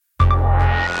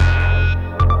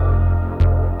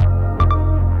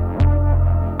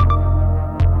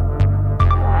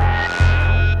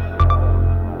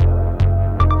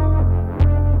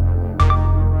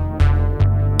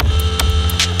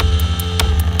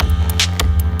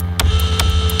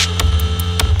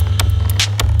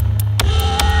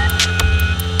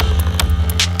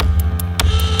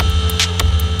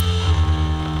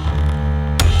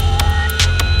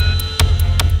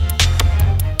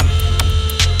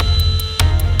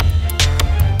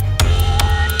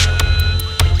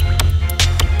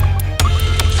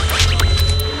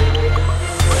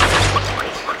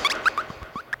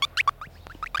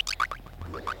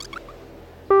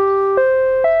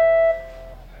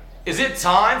Is it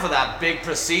time for that big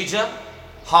procedure?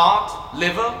 Heart,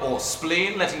 liver, or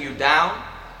spleen letting you down?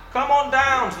 Come on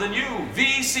down to the new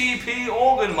VCP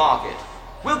organ market.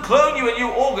 We'll clone you a new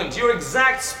organ to your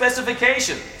exact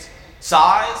specifications.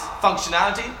 Size,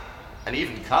 functionality, and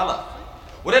even color.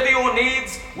 Whatever your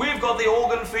needs, we've got the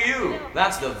organ for you.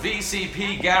 That's the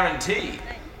VCP guarantee.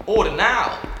 Order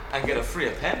now and get a free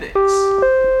appendix.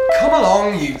 Come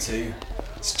along, you two.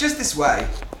 It's just this way.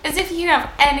 As if you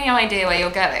have any idea where you're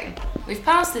going. We've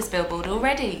passed this billboard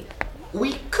already.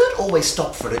 We could always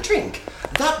stop for a drink.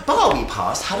 That bar we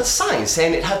passed had a sign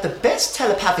saying it had the best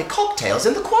telepathic cocktails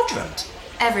in the quadrant.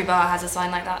 Every bar has a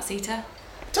sign like that, Sita.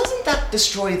 Doesn't that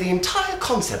destroy the entire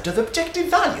concept of objective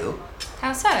value?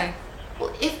 How so?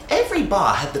 Well, if every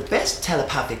bar had the best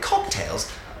telepathic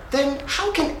cocktails, then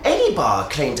how can any bar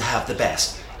claim to have the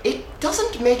best? It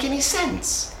doesn't make any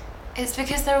sense. It's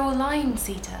because they're all lying,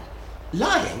 Sita.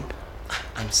 Lying?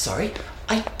 I'm sorry,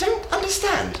 I don't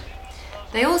understand.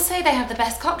 They all say they have the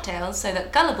best cocktails so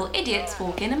that gullible idiots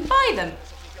walk in and buy them.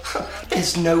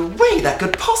 There's no way that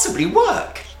could possibly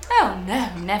work. Oh no,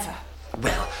 never.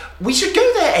 Well, we should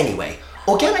go there anyway.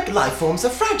 Organic life forms are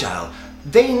fragile.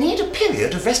 They need a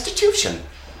period of restitution.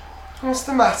 What's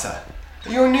the matter?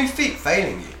 Are your new feet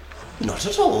failing you? Not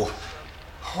at all.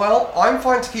 Well, I'm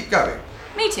fine to keep going.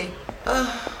 Me too.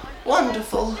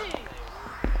 Wonderful.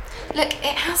 Look,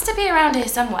 it has to be around here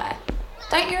somewhere.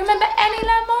 Don't you remember any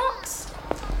landmarks?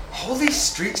 All these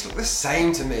streets look the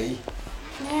same to me.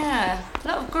 Yeah, a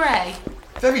lot of grey.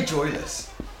 Very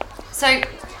joyless. So,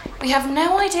 we have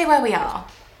no idea where we are,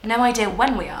 no idea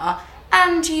when we are,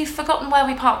 and you've forgotten where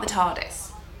we parked the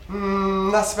TARDIS.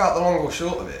 That's about the long or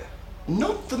short of it.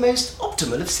 Not the most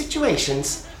optimal of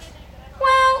situations.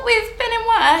 Well, we've been in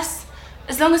worse.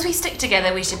 As long as we stick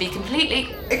together, we should be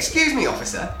completely... Excuse me,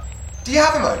 officer. Do you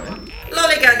have a moment?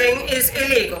 Lollygagging is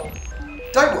illegal.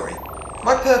 Don't worry.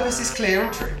 My purpose is clear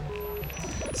and true.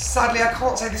 Sadly, I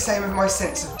can't say the same of my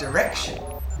sense of direction.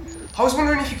 I was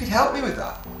wondering if you could help me with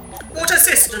that. What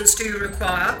assistance do you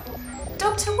require?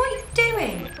 Doctor, what are you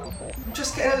doing? I'm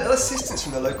just getting a little assistance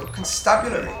from the local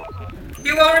constabulary.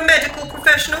 You are a medical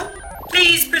professional?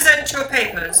 Please present your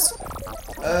papers.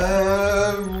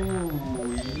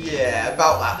 Yeah,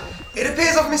 about that. It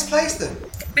appears I've misplaced them.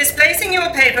 Misplacing your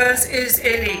papers is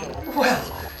illegal. Well,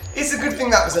 it's a good thing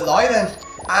that was a lie then.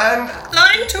 And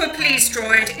Lying to a police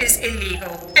droid is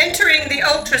illegal. Entering the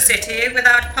Ultra City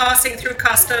without passing through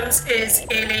customs is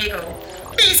illegal.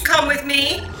 Please come with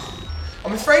me.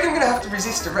 I'm afraid I'm going to have to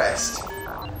resist arrest.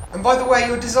 And by the way,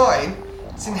 your design,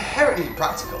 it's inherently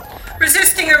impractical.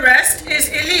 Resisting arrest is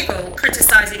illegal.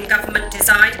 Criticizing government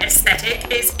design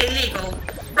aesthetic is illegal.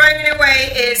 Running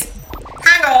away is...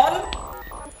 Hang on.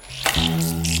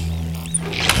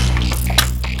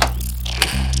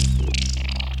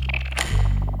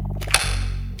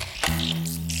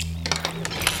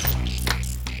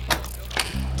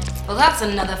 Well, that's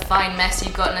another fine mess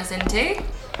you've gotten us into.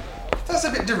 That's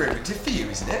a bit derivative for you,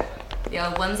 isn't it? The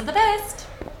old ones are the best.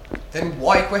 Then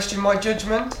why question my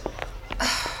judgment?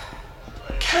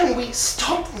 Can we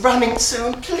stop running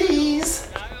soon, please?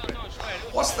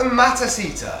 What's the matter,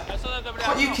 Sita?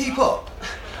 Can't you keep up?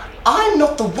 I'm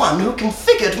not the one who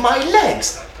configured my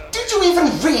legs. Did you even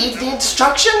read the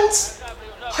instructions?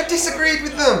 I disagreed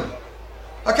with them.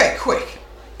 Okay, quick.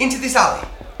 Into this alley.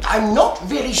 I'm not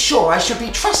really sure I should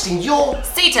be trusting your...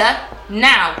 Sita,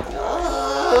 now.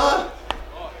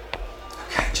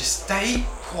 Okay, just stay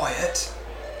quiet.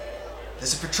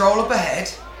 There's a patrol up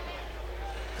ahead.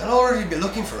 They'll already be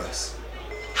looking for us.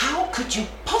 How could you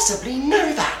possibly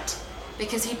know that?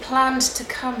 Because he planned to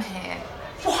come here.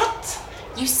 What?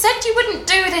 You said you wouldn't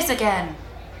do this again.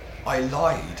 I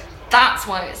lied. That's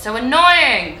why it's so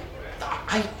annoying.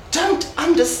 I don't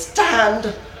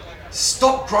understand.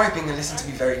 Stop griping and listen to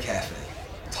me very carefully.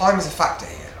 Time is a factor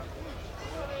here.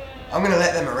 I'm going to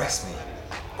let them arrest me.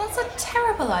 That's a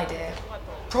terrible idea.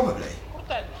 Probably.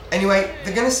 Anyway,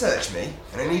 they're going to search me,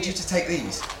 and I need you to take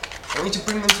these. I want you to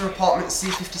bring them to apartment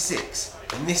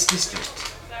C56 in this district.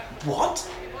 What?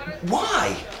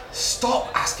 Why?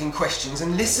 Stop asking questions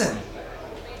and listen.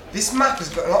 This map has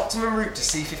got an optimum route to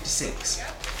C56.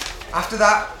 After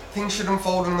that, things should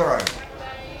unfold on their own.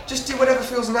 Just do whatever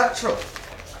feels natural.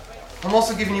 I'm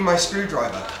also giving you my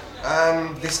screwdriver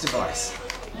and this device.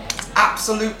 It's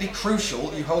absolutely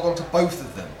crucial you hold on to both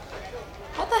of them.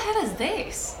 What the hell is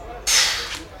this?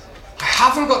 I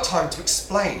haven't got time to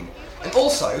explain. And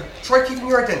also, try keeping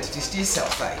your identities to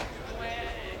yourself, eh?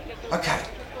 Okay,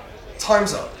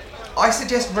 time's up. I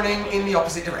suggest running in the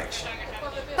opposite direction.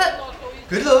 But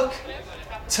Good luck.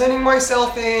 Turning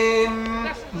myself in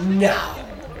now.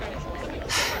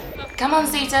 come on,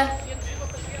 Sita.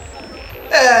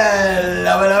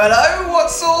 Hello,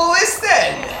 what's all this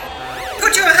then?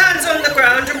 Put your hands on the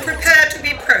ground and prepare to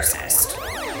be processed.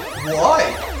 Why?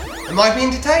 Am I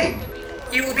being detained?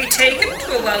 You will be taken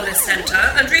to a wellness centre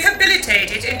and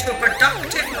rehabilitated into a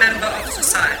productive member of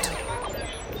society.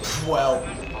 Well,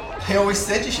 they always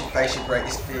said you should face your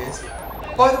greatest fears.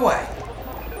 By the way,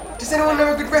 does anyone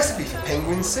know a good recipe for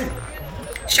penguin soup?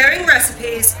 Sharing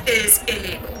recipes is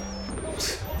illegal.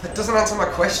 That doesn't answer my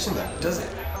question though, does it?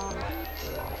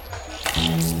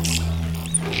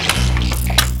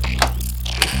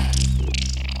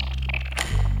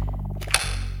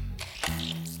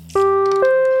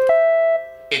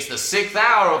 It's the 6th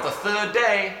hour of the 3rd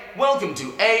day. Welcome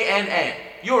to ANN,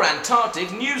 your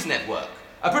Antarctic news network.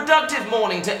 A productive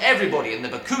morning to everybody in the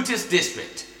Bakutis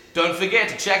district. Don't forget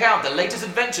to check out the latest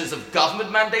adventures of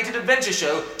government-mandated adventure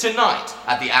show tonight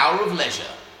at the hour of leisure.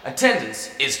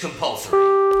 Attendance is compulsory.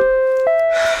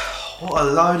 What a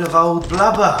load of old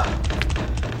blubber.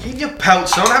 Keep your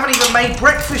pelts on, I haven't even made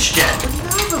breakfast yet.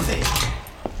 What do you know of it?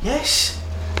 Yes?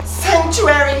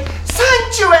 Sanctuary!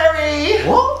 Sanctuary!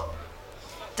 What?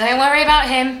 Don't worry about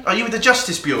him. Are you with the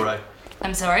Justice Bureau?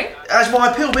 I'm sorry? Has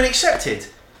my appeal been accepted?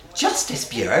 Justice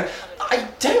Bureau? I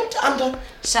don't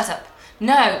Shut up.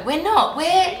 No, we're not.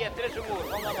 We're...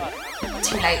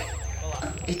 Too late.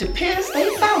 It appears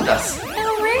they found us.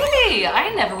 Oh, really?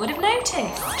 I never would have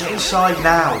noticed. Get inside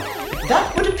now.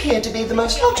 That would appear to be the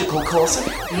most logical course of...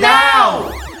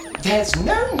 Now! There's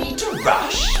no need to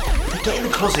rush. Get in the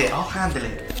closet, I'll handle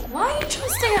it. Why are you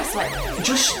trusting us like that?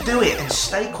 Just do it and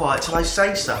stay quiet till I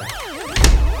say so.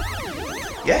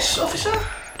 Yes, officer?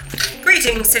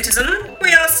 Greetings, citizen.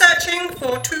 We are searching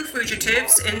for 2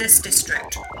 fugitives in this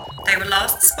district. They were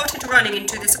last spotted running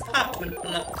into this apartment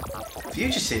block.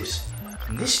 Fugitives?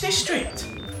 In this district?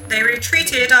 They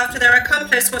retreated after their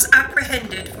accomplice was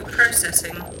apprehended for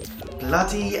processing.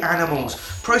 Bloody animals.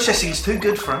 Processing's too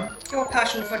good for 'em. Your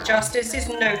passion for justice is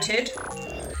noted.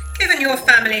 Given your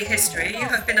family history, you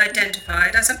have been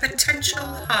identified as a potential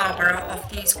harbourer of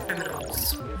these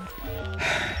criminals.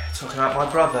 Talking about my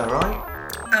brother, right?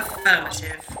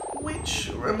 Affirmative. Which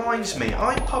reminds me,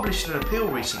 I published an appeal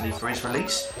recently for his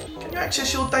release. Can you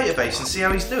access your database and see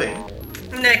how he's doing?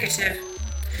 Negative.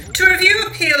 To review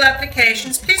appeal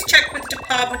applications, please check with the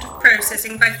Department of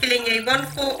Processing by filling a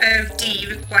 140D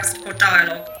request for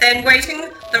dialogue, then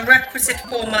waiting the requisite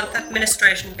 4-month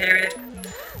administration period.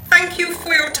 Thank you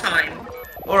for your time.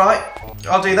 Alright,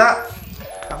 I'll do that.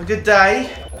 Have a good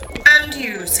day. And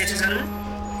you, citizen.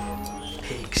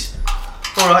 Pigs.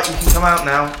 Alright, you can come out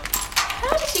now.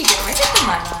 How did you get rid of them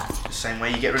like that? The same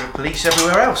way you get rid of police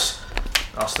everywhere else.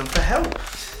 Ask them for help.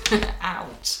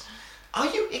 Ouch. Are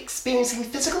you experiencing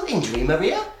physical injury,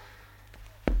 Maria?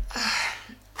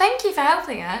 Thank you for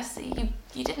helping us.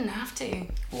 You didn't have to.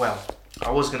 Well,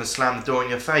 I was going to slam the door in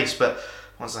your face, but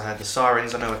once I heard the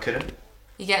sirens, I knew I couldn't.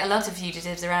 You get a lot of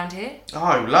fugitives around here.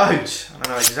 Oh, loads. I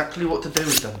know exactly what to do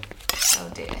with them. Oh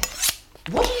dear.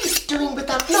 What are you doing with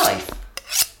that knife?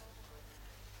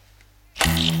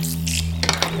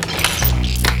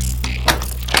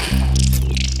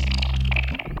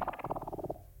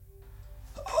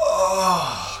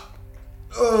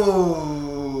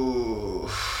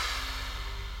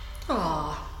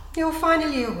 You're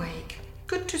finally awake.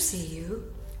 Good to see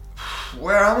you.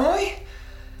 Where am I?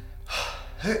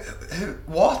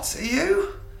 What are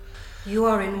you? You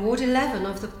are in Ward 11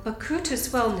 of the Bakutis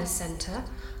Wellness Centre.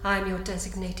 I'm your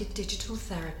designated digital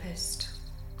therapist.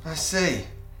 I see.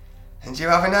 And do you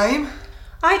have a name?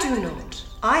 I do not.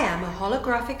 I am a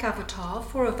holographic avatar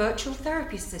for a virtual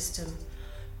therapy system.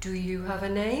 Do you have a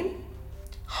name?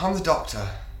 I'm the Doctor.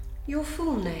 Your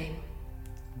full name.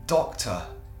 Doctor.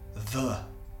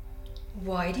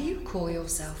 Why do you call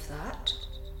yourself that?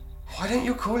 Why don't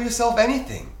you call yourself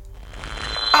anything?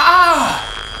 Ah!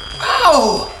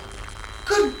 Ow!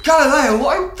 Good Galileo,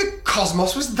 what in the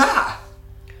cosmos was that?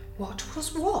 What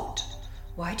was what?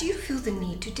 Why do you feel the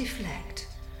need to deflect?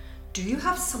 Do you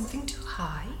have something to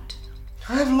hide?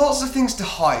 I have lots of things to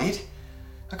hide.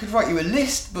 I could write you a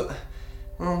list, but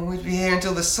well, we'd be here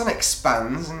until the sun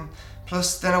expands, and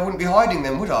plus then I wouldn't be hiding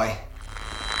them, would I?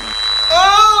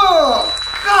 Oh!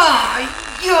 God!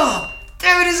 Yeah!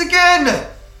 There it is again!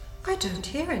 I don't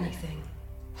hear anything.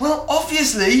 Well,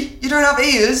 obviously, you don't have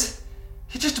ears.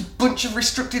 You're just a bunch of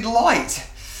restricted light.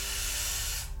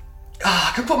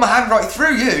 I could put my hand right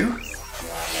through you.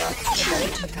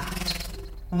 Don't do that.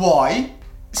 Why?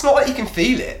 It's not like you can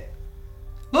feel it.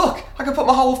 Look, I can put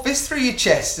my whole fist through your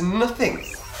chest and nothing.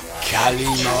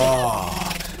 Kalima!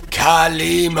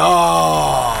 Kalima!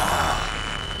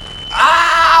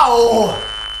 Ow!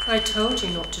 I told you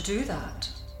not to do that.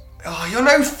 Oh, you're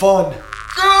no fun.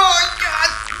 Oh, God,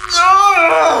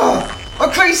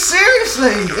 Okay,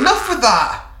 seriously, enough with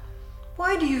that.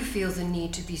 Why do you feel the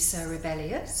need to be so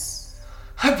rebellious?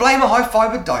 I blame a high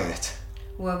fibre diet.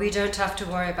 Well, we don't have to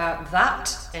worry about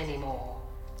that anymore.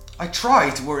 I try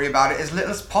to worry about it as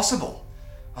little as possible.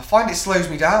 I find it slows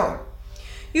me down.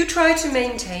 You try to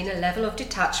maintain a level of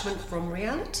detachment from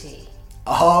reality.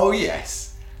 Oh,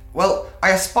 yes. Well,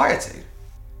 I aspire to.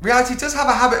 Reality does have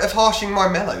a habit of harshing my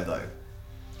mellow, though.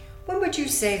 When would you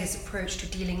say this approach to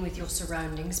dealing with your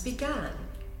surroundings began?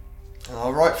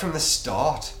 Oh, right from the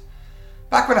start.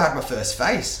 Back when I had my first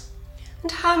face.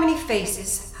 And how many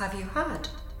faces have you had?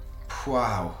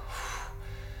 Wow.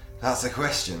 That's a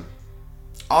question.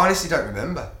 I honestly don't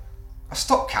remember. I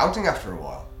stopped counting after a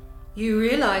while. You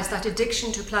realise that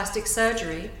addiction to plastic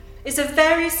surgery is a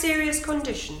very serious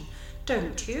condition,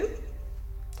 don't you?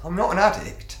 I'm not an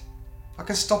addict. I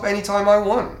can stop any time I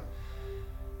want.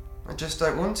 I just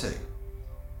don't want to.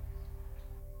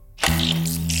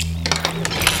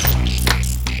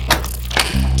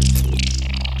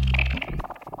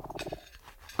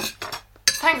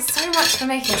 Thanks so much for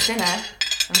making us dinner.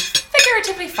 I'm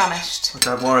figuratively famished.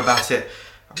 Well, don't worry about it.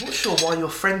 I'm not sure why your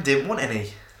friend didn't want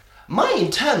any. My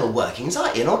internal workings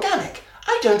are inorganic.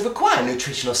 I don't require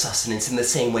nutritional sustenance in the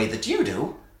same way that you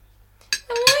do.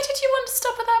 Then why did you want to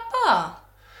stop at that bar?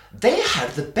 They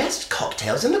had the best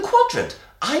cocktails in the quadrant.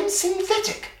 I'm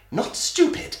synthetic, not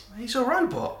stupid. He's a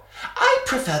robot. I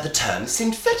prefer the term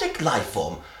synthetic life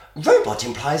form. Robot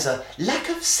implies a lack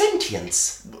of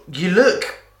sentience. You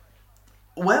look,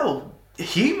 well,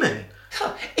 human.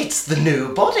 It's the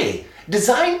new body,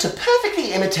 designed to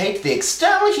perfectly imitate the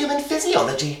external human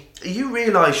physiology. You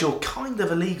realise you're kind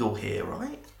of illegal here,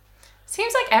 right?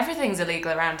 Seems like everything's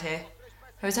illegal around here.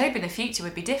 I was hoping the future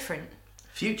would be different.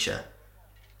 Future?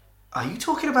 Are you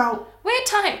talking about... Weird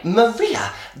time.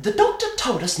 Maria, the doctor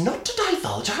told us not to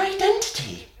divulge our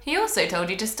identity. He also told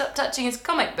you to stop touching his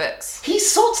comic books. He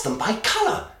sorts them by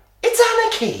colour. It's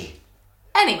anarchy.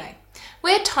 Anyway,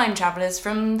 we're time travellers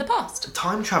from the past.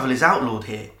 Time travel is outlawed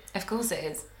here. Of course it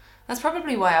is. That's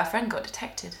probably why our friend got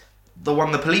detected. The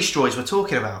one the police droids were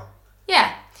talking about.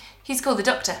 Yeah, he's called the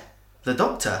Doctor. The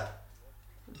Doctor?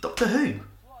 Doctor who?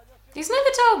 He's never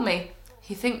told me.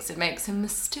 He thinks it makes him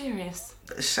mysterious.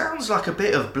 It sounds like a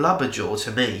bit of blubberjaw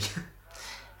to me.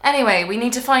 Anyway, we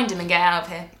need to find him and get out of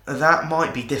here. That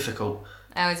might be difficult.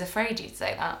 I was afraid you'd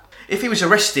say that. If he was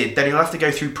arrested, then he'll have to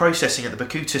go through processing at the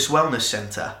Bakutus Wellness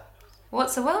Centre.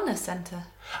 What's a wellness centre?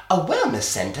 A wellness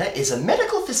centre is a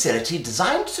medical facility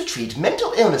designed to treat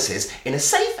mental illnesses in a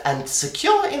safe and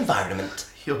secure environment.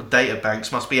 Your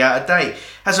databanks must be out of date.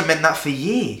 Hasn't meant that for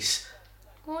years.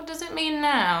 What does it mean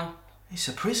now? It's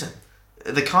a prison.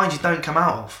 The kind you don't come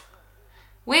out of.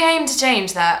 We aim to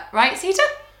change that, right, Sita?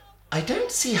 I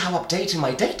don't see how updating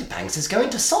my databanks is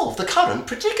going to solve the current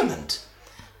predicament.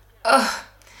 Ugh.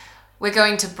 We're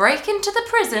going to break into the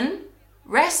prison,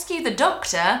 rescue the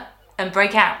Doctor, and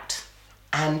break out.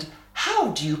 And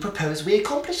how do you propose we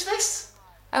accomplish this?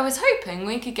 I was hoping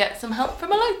we could get some help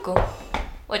from a local.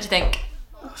 What do you think?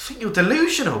 I think you're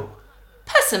delusional.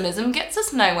 Pessimism gets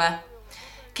us nowhere.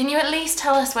 Can you at least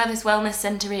tell us where this wellness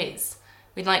centre is?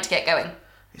 We'd like to get going.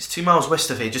 It's 2 miles west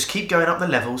of here. Just keep going up the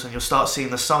levels and you'll start seeing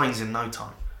the signs in no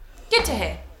time. Good to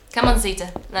hear. Come on,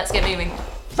 Sita. Let's get moving.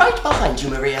 Right behind you,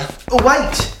 Maria. Oh,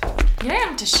 wait! You don't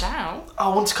have to shout. I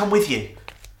want to come with you.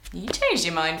 You changed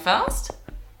your mind fast.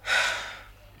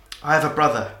 I have a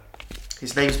brother.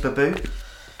 His name's Babu.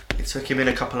 It took him in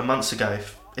a couple of months ago.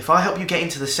 If I help you get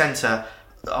into the centre,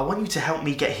 I want you to help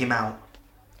me get him out.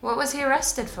 What was he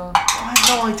arrested for? I have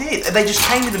no idea. They just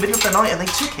came in the middle of the night and they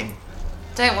took him.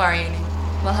 Don't worry, Uni.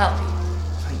 We'll help you.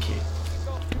 Thank you.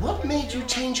 What made you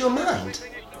change your mind?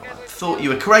 I thought you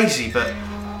were crazy, but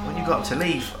when you got up to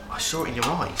leave, I saw it in your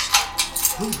eyes.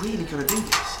 You're really going to do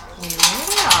this. We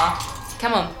really are.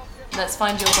 Come on, let's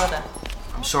find your brother.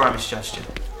 I'm sorry I misjudged you.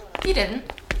 You didn't.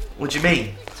 What do you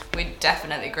mean? We're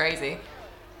definitely crazy.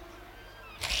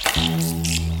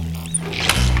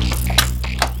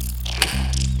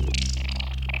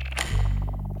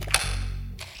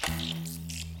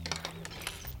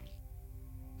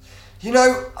 You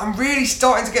know, I'm really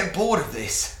starting to get bored of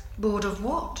this. Bored of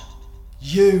what?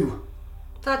 You.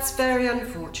 That's very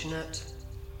unfortunate.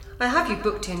 I have you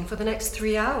booked in for the next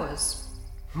 3 hours.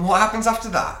 What happens after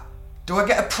that? Do I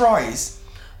get a prize?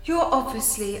 You're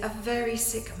obviously a very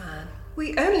sick man.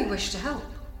 We only wish to help.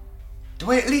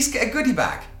 Do I at least get a goodie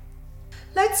bag?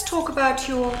 Let's talk about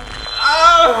your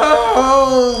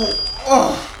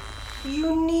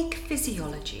unique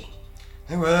physiology.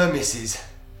 Who were missus?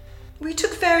 We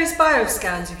took various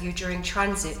bioscans of you during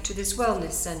transit to this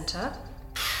wellness centre.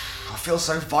 I feel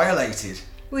so violated.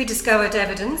 We discovered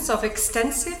evidence of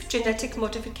extensive genetic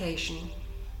modification,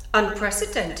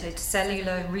 unprecedented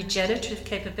cellular regenerative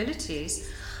capabilities,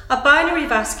 a binary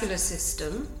vascular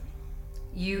system.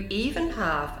 You even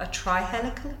have a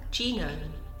trihelical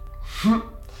genome.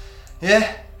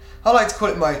 Yeah, I like to call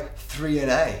it my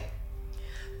 3NA.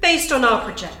 Based on our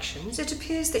projections, it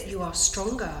appears that you are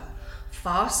stronger,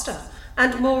 faster,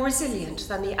 and more resilient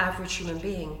than the average human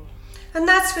being. And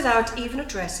that's without even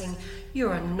addressing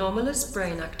your anomalous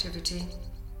brain activity.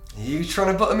 Are you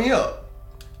trying to butter me up?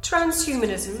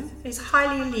 Transhumanism is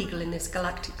highly illegal in this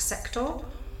galactic sector.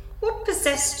 What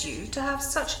possessed you to have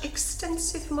such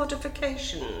extensive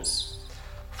modifications?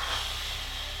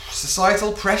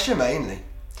 Societal pressure, mainly.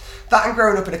 That and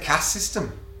growing up in a caste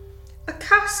system. A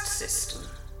caste system?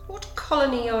 What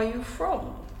colony are you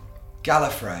from?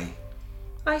 Gallifrey.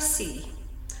 I see.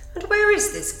 And where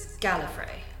is this Gallifrey?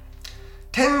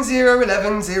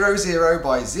 10-0-11-00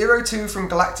 by 02 from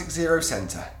Galactic Zero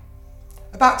Center.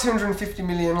 About 250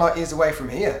 million light years away from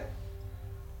here.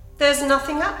 There's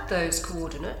nothing at those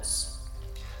coordinates.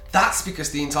 That's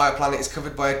because the entire planet is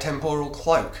covered by a temporal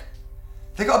cloak.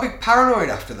 They got a big paranoid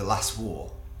after the last war.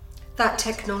 That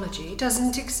technology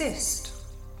doesn't exist.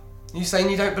 You saying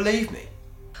you don't believe me?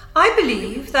 I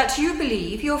believe that you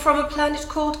believe you're from a planet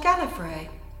called Gallifrey.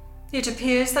 It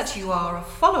appears that you are a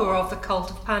follower of the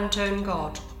cult of Pantone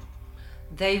God.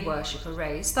 They worship a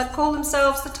race that call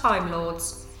themselves the Time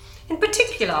Lords, in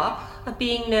particular a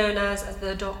being known as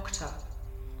the Doctor.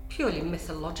 Purely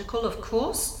mythological, of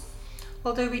course,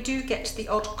 although we do get the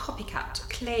odd copycat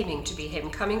claiming to be him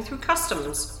coming through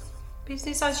customs.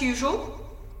 Business as usual?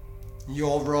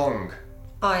 You're wrong.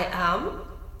 I am.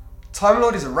 Time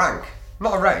Lord is a rank,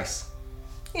 not a race.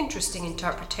 Interesting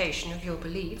interpretation of your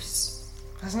beliefs.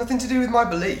 Has nothing to do with my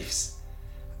beliefs.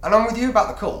 And I'm with you about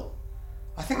the cult.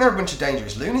 I think they're a bunch of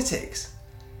dangerous lunatics.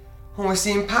 Always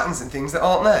seeing patterns and things that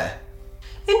aren't there.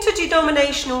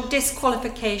 Interdenominational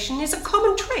disqualification is a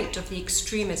common trait of the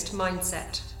extremist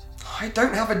mindset. I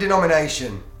don't have a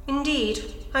denomination. Indeed,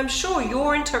 I'm sure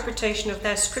your interpretation of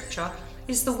their scripture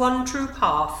is the one true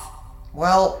path.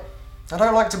 Well, I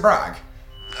don't like to brag.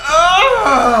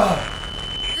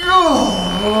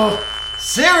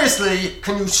 Seriously,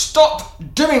 can you stop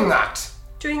doing that?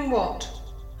 Doing what?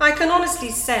 I can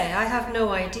honestly say I have no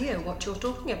idea what you're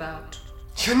talking about.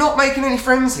 You're not making any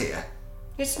friends here.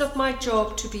 It's not my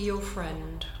job to be your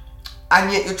friend.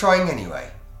 And yet you're trying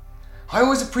anyway. I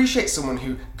always appreciate someone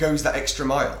who goes that extra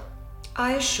mile.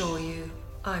 I assure you,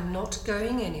 I'm not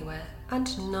going anywhere,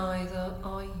 and neither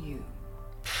are you.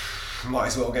 Might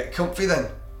as well get comfy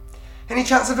then. Any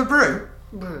chance of a brew?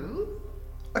 Brew?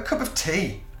 A cup of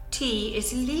tea. Tea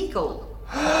is illegal.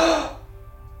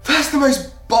 That's the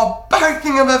most barbaric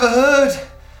thing I've ever heard.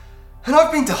 And I've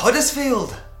been to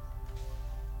Huddersfield.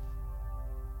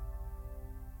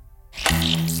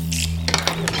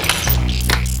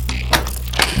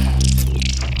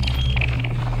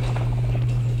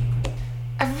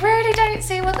 I really don't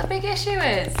see what the big issue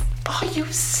is. Are you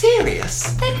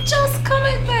serious? They're just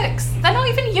comic books. They're not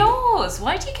even yours.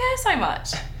 Why do you care so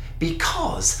much?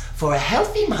 Because for a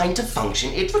healthy mind to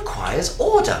function, it requires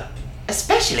order.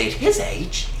 Especially at his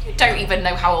age. You don't even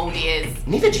know how old he is.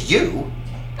 Neither do you.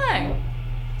 No,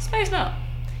 suppose not.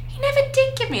 He never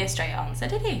did give me a straight answer,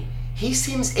 did he? He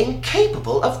seems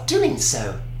incapable of doing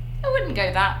so. I wouldn't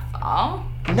go that far.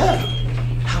 No.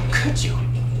 How could you?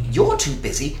 You're too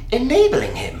busy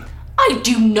enabling him. I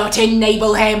do not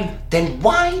enable him. Then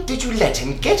why did you let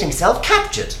him get himself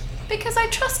captured? Because I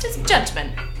trust his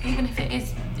judgment, even if it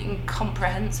is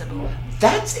incomprehensible.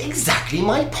 That's exactly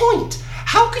my point.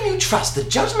 How can you trust the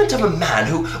judgment of a man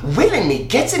who willingly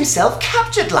gets himself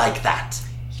captured like that?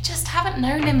 You just haven't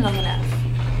known him long enough.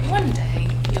 One day,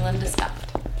 you'll understand.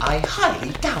 I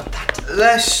highly doubt that.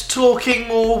 Less talking,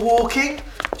 more walking.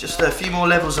 Just a few more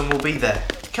levels and we'll be there.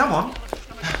 Come on.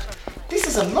 This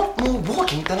is a lot more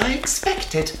walking than I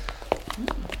expected.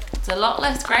 It's a lot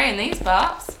less grey in these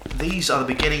parts. These are the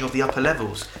beginning of the upper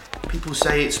levels. People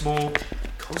say it's more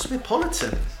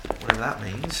cosmopolitan, whatever that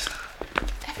means.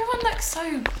 Everyone looks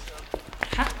so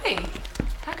happy.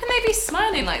 How can they be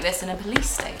smiling like this in a police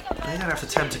state? They don't have to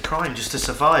turn to crime just to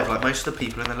survive like most of the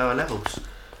people in the lower levels.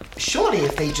 Surely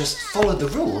if they just follow the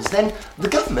rules, then the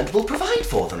government will provide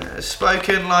for them.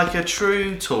 Spoken like a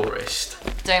true tourist.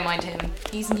 Don't mind him.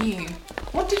 He's new.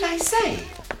 What did I say?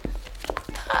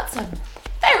 That's a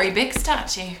very big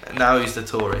statue. Now he's the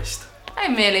tourist. I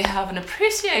merely have an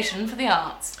appreciation for the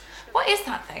arts. What is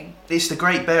that thing? It's the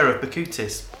Great Bear of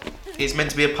Bakutis. It's meant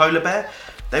to be a polar bear.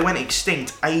 They went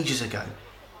extinct ages ago.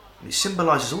 It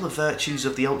symbolises all the virtues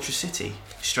of the Ultra City.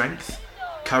 Strength,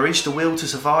 courage, the will to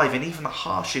survive in even the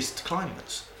harshest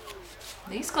climates.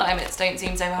 These climates don't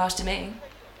seem so harsh to me.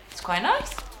 It's quite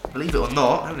nice. Believe it or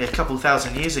not, only a couple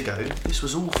thousand years ago, this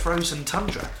was all frozen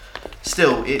tundra.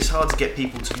 Still, it's hard to get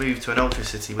people to move to an Ultra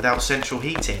City without central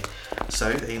heating,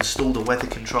 so they installed a weather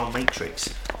control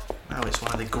matrix. Now it's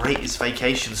one of the greatest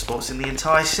vacation spots in the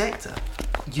entire sector.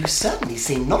 You certainly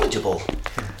seem knowledgeable.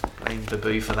 Blame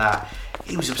Baboo for that.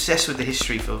 He was obsessed with the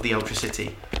history of the Ultra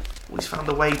City. Always found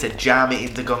a way to jam it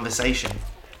into conversation.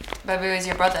 Babu is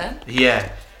your brother?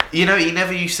 Yeah. You know, he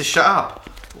never used to shut up.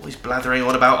 Always blathering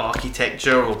on about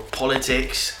architecture or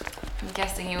politics. I'm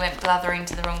guessing you went blathering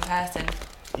to the wrong person.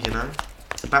 You know?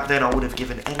 Back then I would have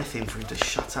given anything for him to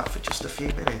shut up for just a few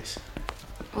minutes.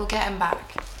 We'll get him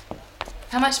back.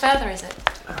 How much further is it?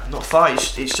 Not far,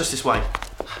 it's just this way.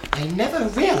 I never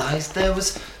realised there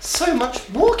was so much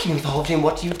walking involved in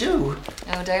what you do.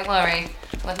 Oh, don't worry.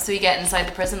 Once we get inside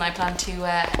the prison, I plan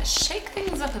to shake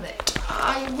things up a bit.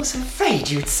 I was afraid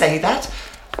you'd say that.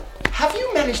 Have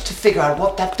you managed to figure out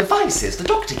what that device is the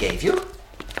doctor gave you?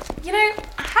 You know,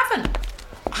 I haven't.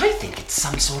 I think it's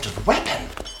some sort of weapon.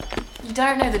 You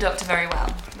don't know the doctor very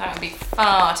well. That would be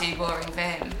far too boring for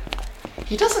him.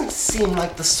 He doesn't seem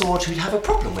like the sort who'd have a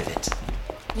problem with it.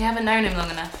 You haven't known him long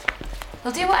enough.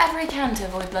 He'll do whatever he can to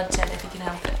avoid bloodshed if he can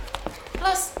help it.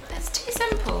 Plus, it's too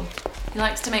simple. He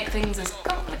likes to make things as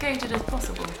complicated as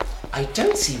possible. I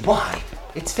don't see why.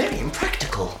 It's very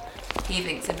impractical. He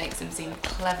thinks it makes him seem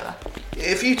clever.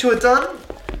 If you two are done,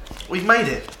 we've made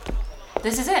it.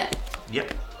 This is it.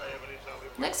 Yep.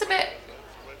 Looks a bit,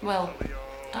 well,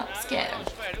 upscale.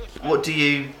 What do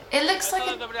you... It looks like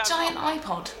a giant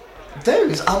iPod.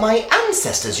 Those are my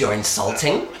ancestors you're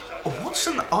insulting. What's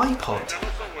an iPod?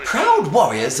 Proud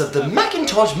warriors of the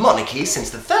Macintosh monarchy since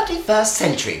the 31st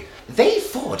century. They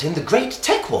fought in the Great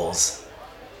Tech Wars.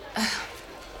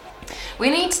 We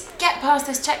need to get past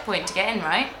this checkpoint to get in,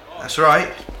 right? That's right.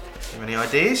 You have any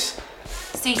ideas?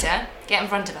 Sita, get in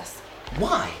front of us.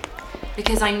 Why?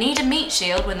 Because I need a meat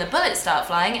shield when the bullets start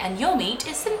flying and your meat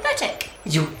is synthetic.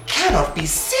 You cannot be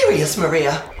serious,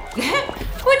 Maria.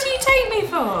 What do you take me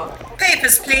for?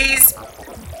 Papers, please.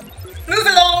 Move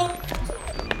along.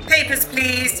 Papers,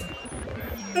 please.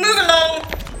 Move along.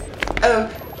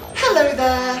 Oh, hello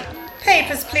there.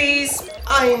 Papers, please.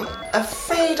 I'm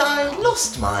afraid I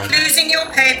lost mine. Losing your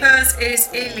papers is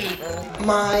illegal.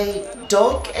 My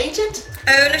dog ate it?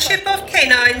 Ownership of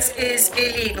canines is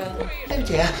illegal. Oh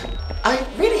dear. I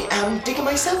really am digging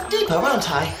myself deeper,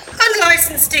 aren't I?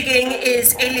 Unlicensed digging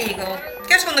is illegal.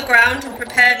 Get on the ground and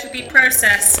prepare to be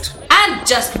processed. And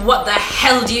just what the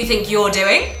hell do you think you're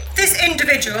doing? This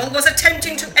individual was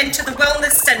attempting to enter the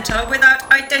wellness centre without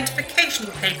identification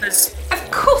papers.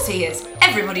 Of course he is.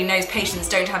 Everybody knows patients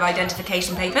don't have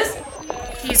identification papers.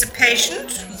 He's a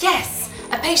patient? Yes,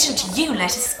 a patient you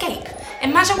let escape.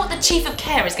 Imagine what the chief of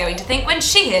care is going to think when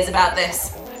she hears about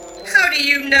this. How do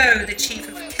you know the chief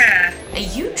of care? Are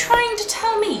you trying to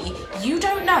tell me you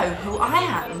don't know who I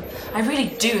am? I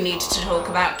really do need to talk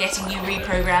about getting you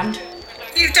reprogrammed.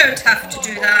 You don't have to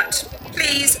do that.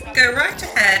 Please go right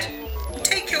ahead.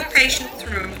 Take your patient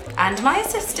through. And my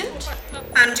assistant?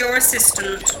 And your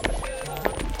assistant.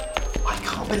 I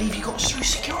can't believe you got through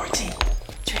security.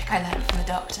 Trick I learned from the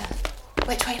doctor.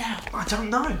 Which way now? I don't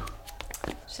know.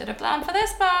 Should have planned for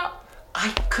this part. I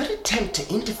could attempt to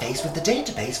interface with the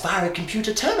database via a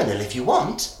computer terminal if you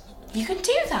want. You can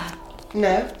do that.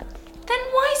 No, Then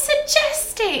why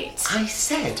suggest it? I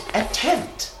said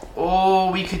attempt.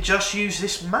 Or we could just use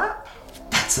this map.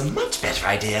 That's a much better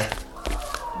idea.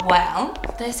 Well,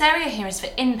 this area here is for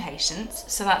inpatients,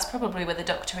 so that's probably where the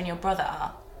doctor and your brother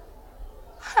are.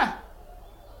 Huh.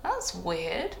 That's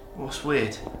weird. What's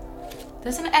weird?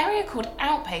 There's an area called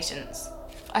outpatients.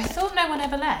 I thought no one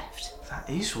ever left. That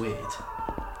is weird.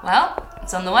 Well,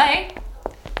 it's on the way.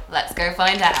 Let's go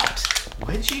find out.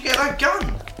 Where did you get that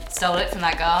gun? Stole it from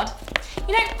that guard.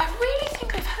 You know, I really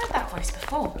think I've heard that voice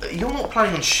before. You're not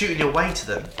planning on shooting your way to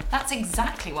them. That's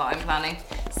exactly what I'm planning.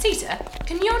 Sita,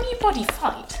 can your new body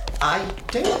fight? I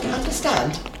don't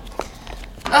understand.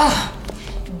 Ugh.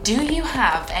 Do you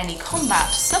have any combat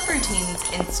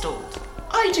subroutines installed?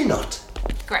 I do not.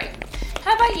 Great.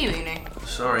 How about you, Unu?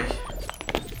 Sorry.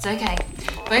 It's okay.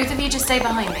 Both of you just stay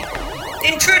behind me.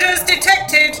 Intruders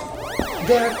detected.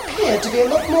 There appear to be a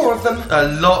lot more of them.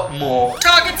 A lot more.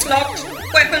 Targets locked.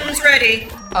 Weapons ready.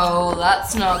 Oh,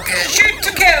 that's not good. Shoot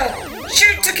to kill.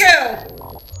 Shoot to kill.